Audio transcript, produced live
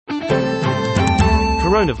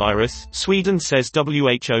Coronavirus, Sweden says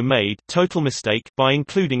WHO made total mistake by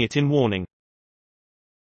including it in warning.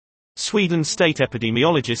 Sweden's state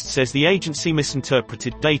epidemiologist says the agency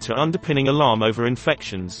misinterpreted data underpinning alarm over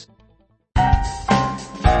infections.